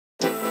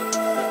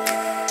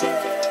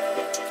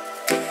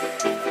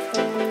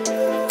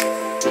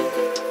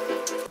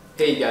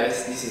Hey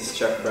guys, this is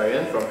Chef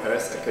Bryan from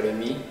Harris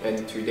Academy,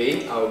 and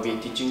today I will be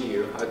teaching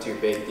you how to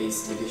bake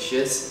these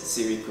delicious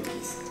seaweed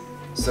cookies.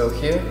 So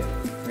here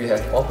we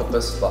have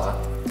all-purpose flour,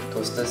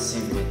 toasted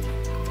seaweed,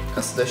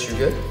 custard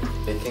sugar,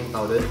 baking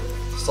powder,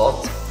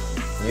 salt,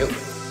 milk,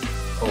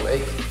 whole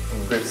egg,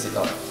 and grape seed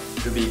oil.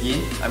 To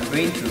begin, I'm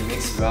going to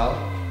mix well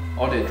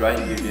all the dry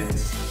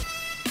ingredients.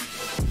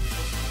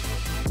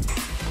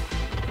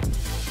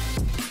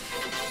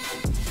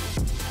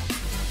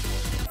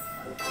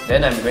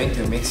 Then I'm going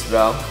to mix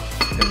well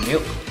the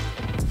milk,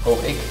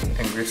 whole egg,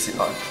 and grape seed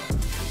oil.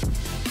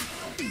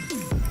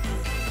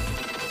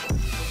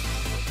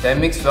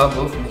 Then mix well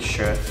both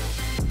mixture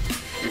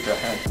with your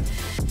hand.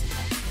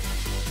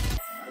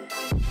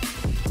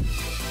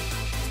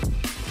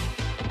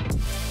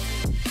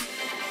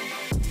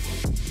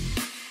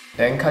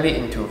 Then cut it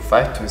into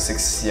 5 to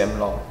 6 cm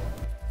long.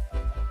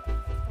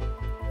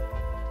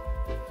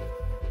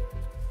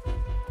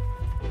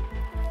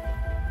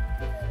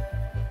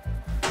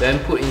 Then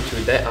put into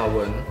that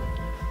oven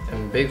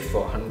and bake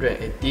for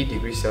 180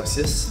 degrees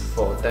Celsius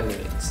for 10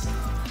 minutes.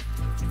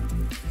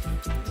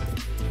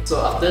 So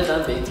after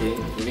done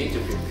baking, you need to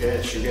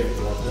prepare sugar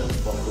and water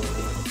for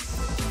cooking.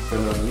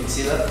 Turn on milk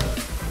syrup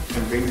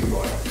and bring to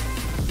boil.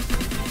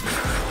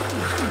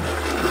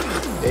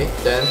 Okay,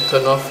 then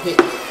turn off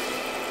heat.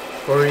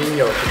 Pour in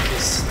your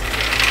cookies.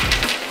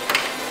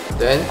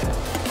 Then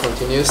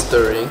continue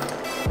stirring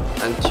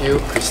until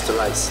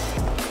crystallized.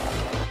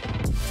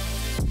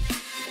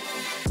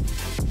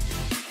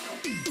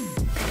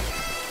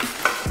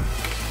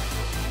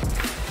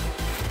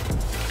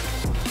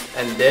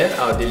 And there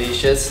are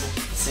delicious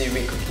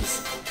seaweed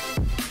cookies.